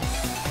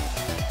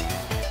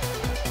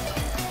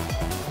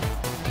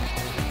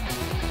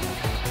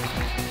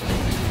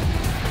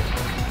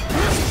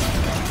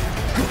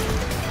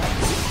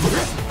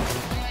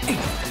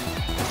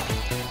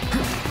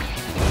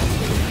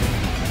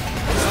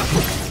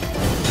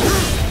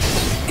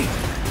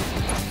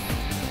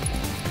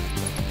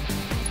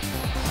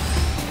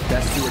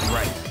 Best do it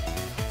right.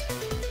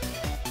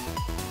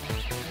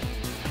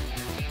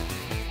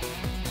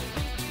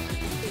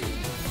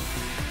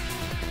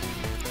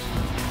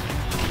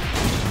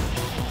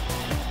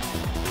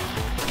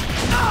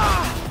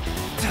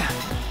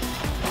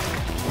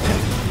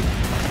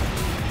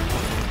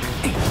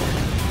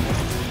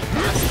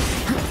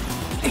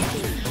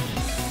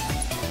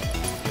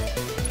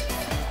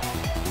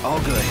 All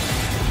good.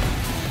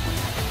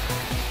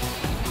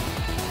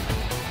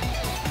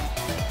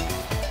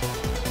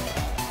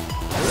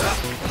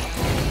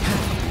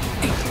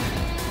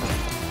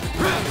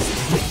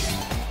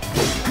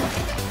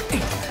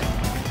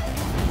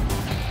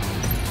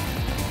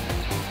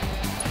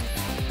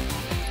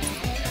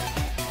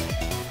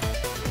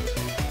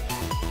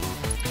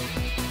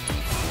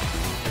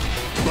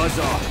 Buzz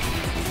off.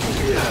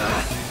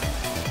 Yeah.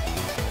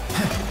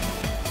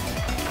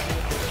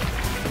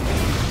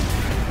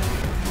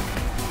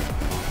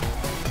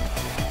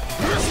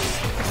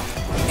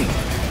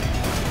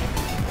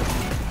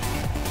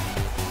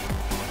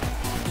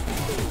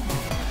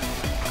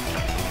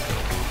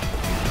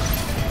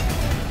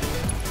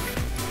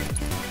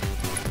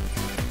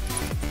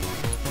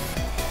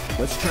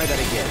 Let's try that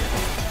again.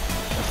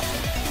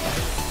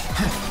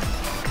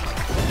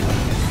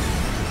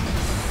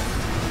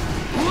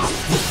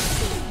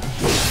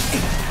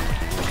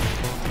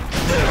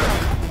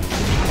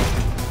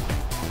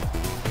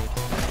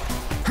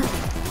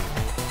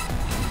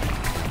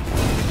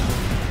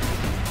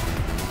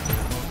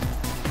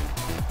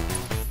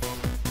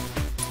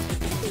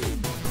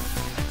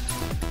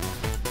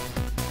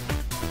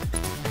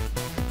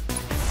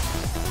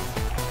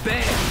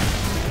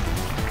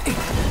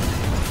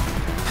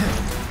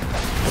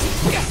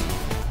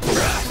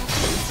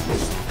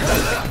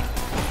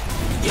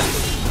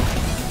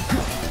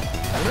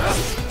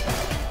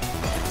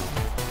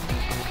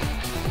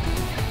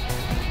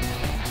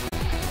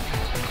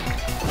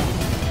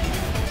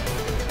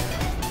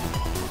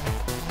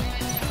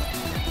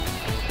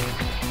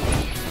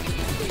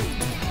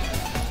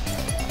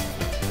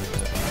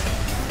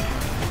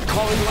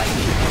 Calling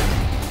lightning.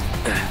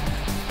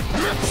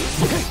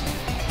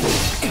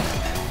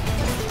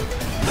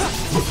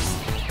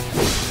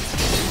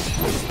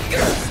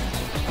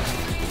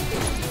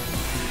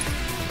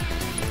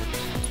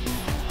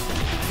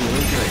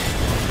 Feeling good.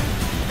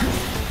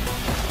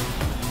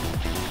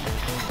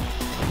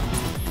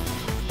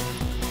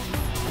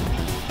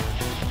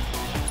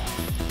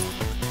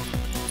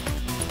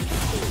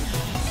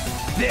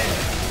 There.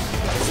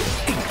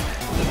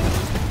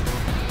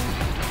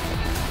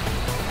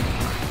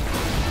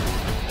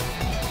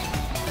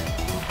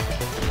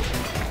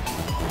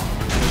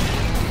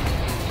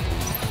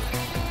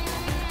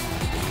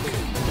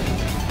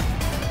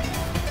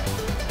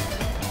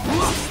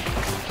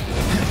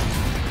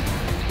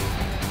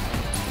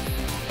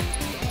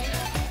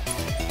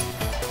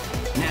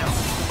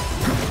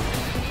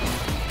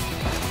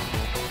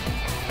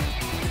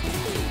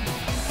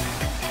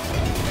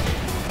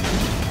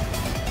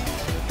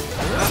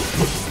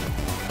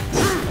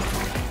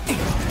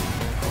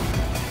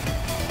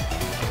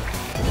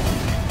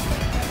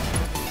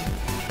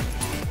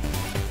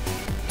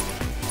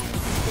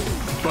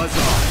 Buzz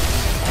off.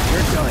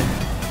 You're done.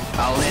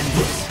 I'll end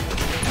this.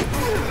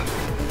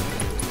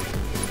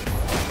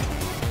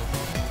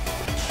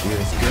 You're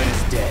as good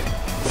as dead.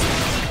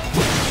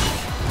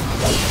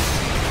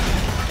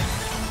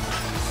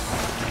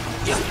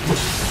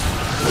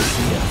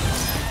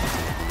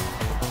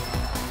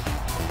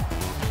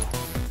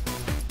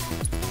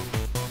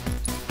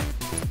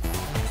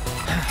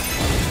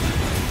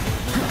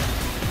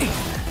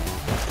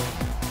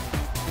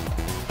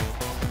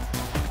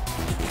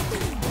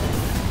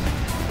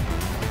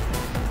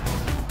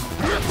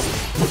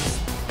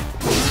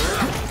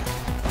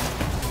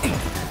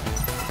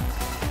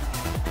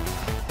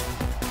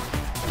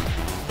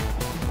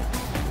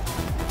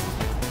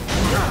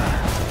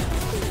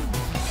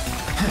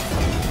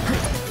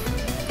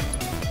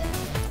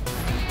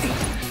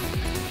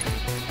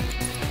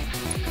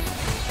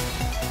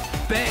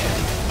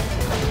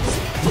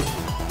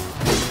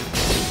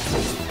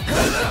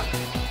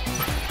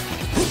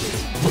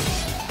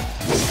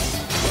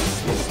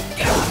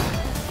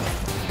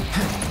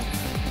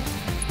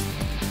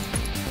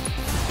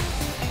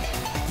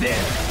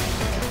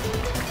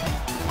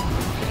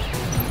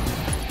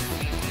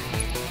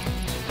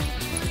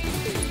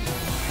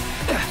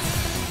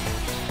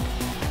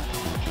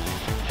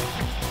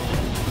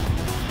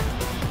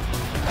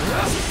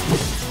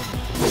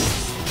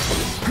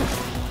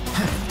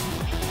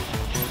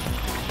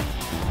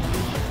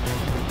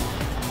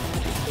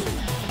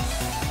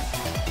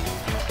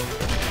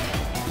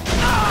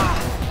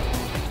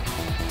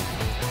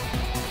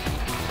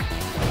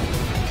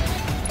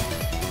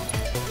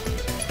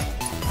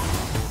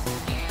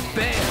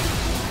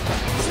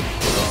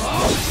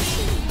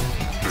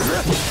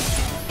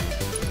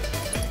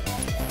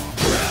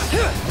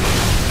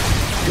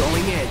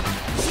 Going in.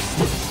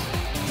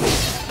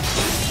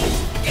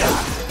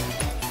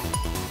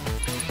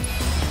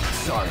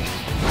 Sorry.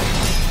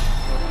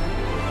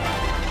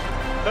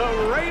 The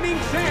reigning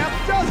champ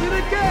does it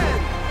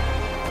again!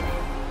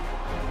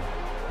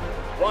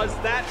 Was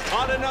that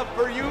hot enough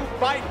for you,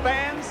 fight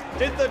fans?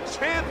 Did the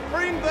champ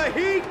bring the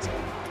heat?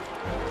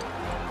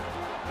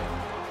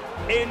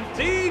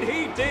 Indeed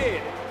he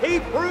did! He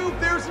proved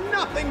there's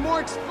nothing more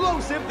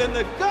explosive than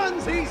the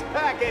guns he's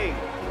packing!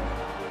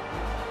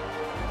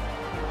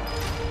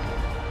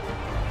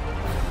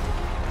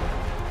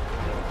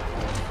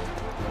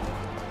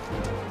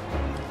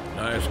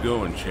 Nice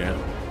going,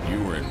 champ.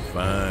 You were in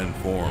fine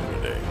form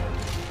today.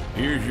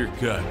 Here's your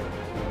cut.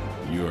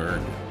 You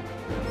earned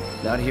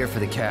it. Not here for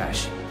the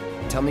cash.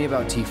 Tell me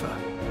about Tifa.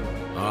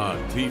 Ah,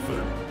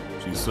 Tifa.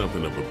 She's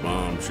something of a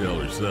bombshell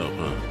herself,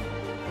 huh?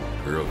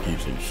 Girl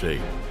keeps in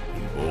shape,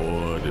 and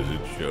boy, does it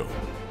show.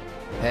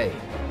 Hey.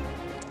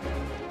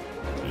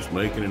 Just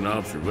making an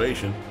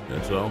observation,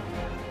 that's all.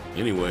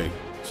 Anyway,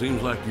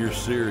 seems like you're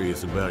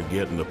serious about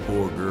getting the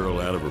poor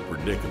girl out of her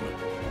predicament.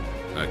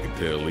 I could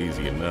tell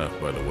easy enough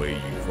by the way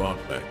you fought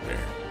back there.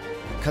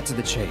 Cut to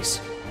the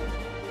chase.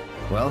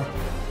 Well,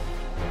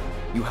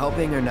 you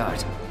helping or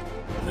not?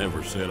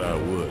 Never said I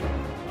would.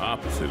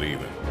 Opposite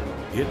even.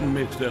 Getting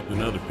mixed up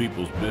in other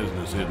people's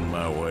business isn't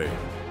my way.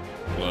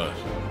 Plus,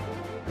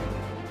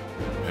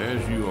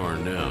 as you are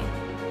now,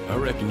 I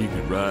reckon you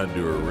could ride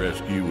to her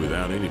rescue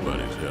without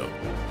anybody's help.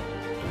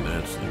 And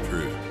that's the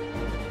truth.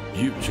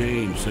 You've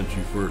changed since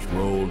you first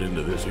rolled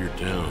into this here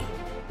town.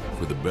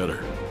 For the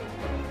better.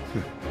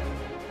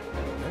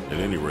 At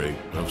any rate,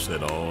 I've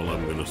said all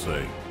I'm gonna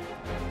say.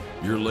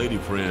 Your lady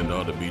friend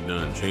ought to be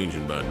done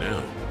changing by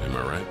now, am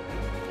I right?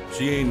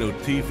 She ain't no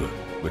Tifa,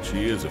 but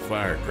she is a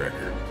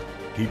firecracker.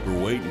 Keep her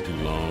waiting too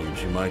long and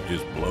she might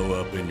just blow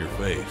up in your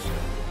face.